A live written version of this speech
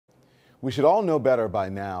We should all know better by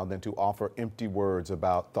now than to offer empty words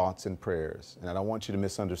about thoughts and prayers. And I don't want you to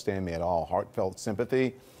misunderstand me at all. Heartfelt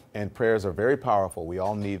sympathy and prayers are very powerful. We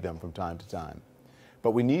all need them from time to time.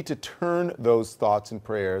 But we need to turn those thoughts and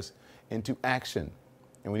prayers into action,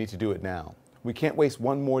 and we need to do it now. We can't waste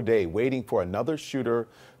one more day waiting for another shooter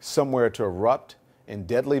somewhere to erupt in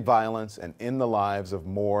deadly violence and end the lives of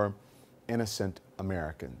more innocent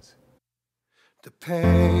Americans. The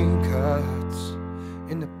pain cuts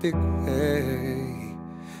in a big way,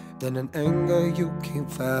 then an anger you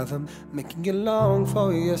can't fathom, making you long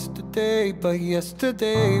for yesterday. But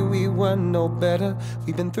yesterday we were no better.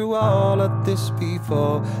 We've been through all of this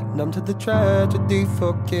before, numb to the tragedy,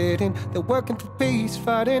 forgetting that working for peace,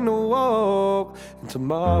 fighting a war. And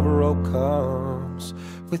tomorrow comes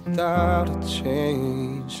without a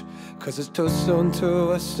change, 'cause it's too soon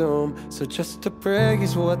to assume, so just to pray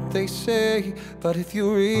is what they say. But if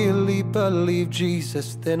you really believe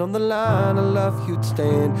Jesus, then on the line of love you'd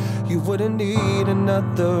stand. You wouldn't need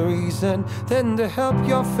another reason than to help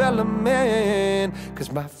your fellow man.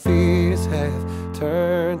 'Cause my fears have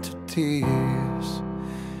turned to tears,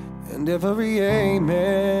 and every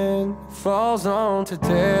amen falls onto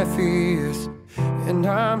deaf ears. And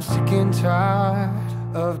I'm sick and tired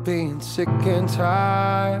of being sick and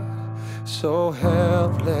tired, so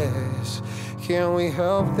helpless. Can we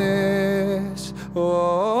help this?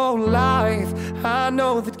 Oh, life, I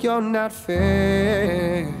know that you're not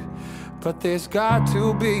fair, but there's got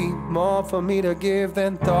to be more for me to give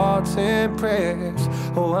than thoughts and prayers.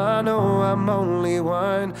 Oh, I know I'm only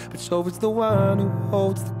one, but so is the one who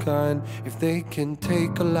holds the gun. If they can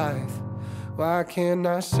take a life, why can't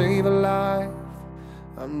I save a life?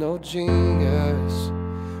 I'm no genius,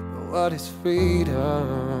 but what is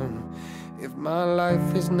freedom if my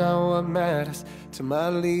life is not what matters to my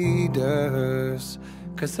leaders?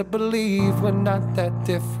 'Cause I believe we're not that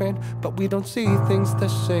different, but we don't see things the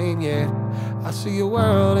same yet. I see a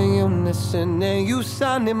world in unison, and you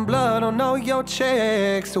sign in blood on all your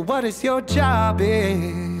checks. So what is your job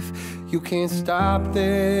if you can't stop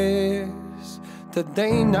this? Did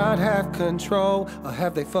they not have control, or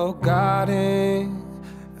have they forgotten?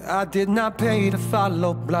 I did not pay to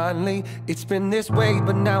follow blindly. It's been this way,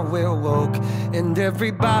 but now we're woke, and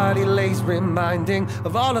everybody lays reminding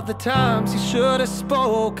of all of the times he should have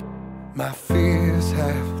spoke. My fears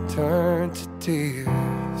have turned to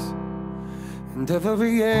tears, and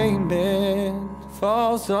every amen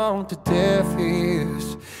falls on to deaf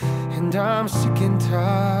ears. And I'm sick and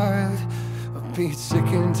tired of being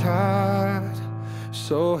sick and tired,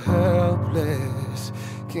 so helpless.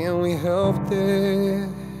 Can we help this?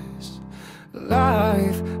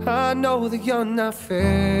 Life, I know that you're not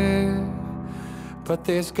fair, but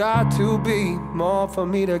there's got to be more for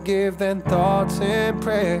me to give than thoughts and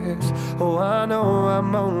prayers. Oh, I know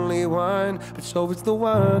I'm only one, but so is the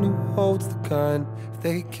one who holds the gun. If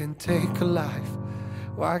they can take a life,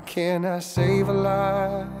 why can't I save a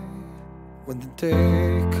life? When the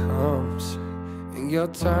day comes and your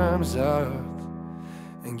time's up,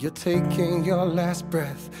 and you're taking your last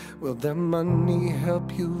breath, will the money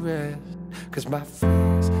help you rest? 'Cause my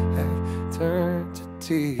fears have turned to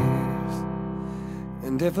tears,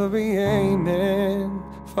 and every amen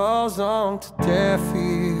falls on to deaf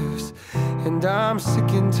ears. And I'm sick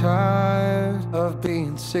and tired of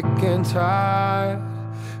being sick and tired,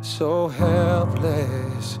 so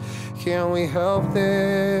helpless. Can we help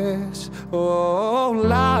this? Oh,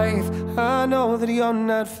 life, I know that you're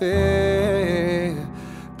not fair,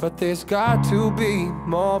 but there's got to be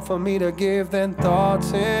more for me to give than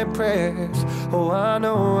thoughts and prayers. Oh, I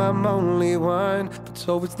know I'm only one, but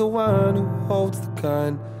so is the one who holds the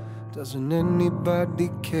gun. Doesn't anybody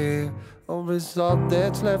care? Or is all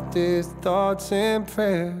that's left is thoughts and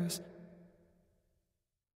prayers?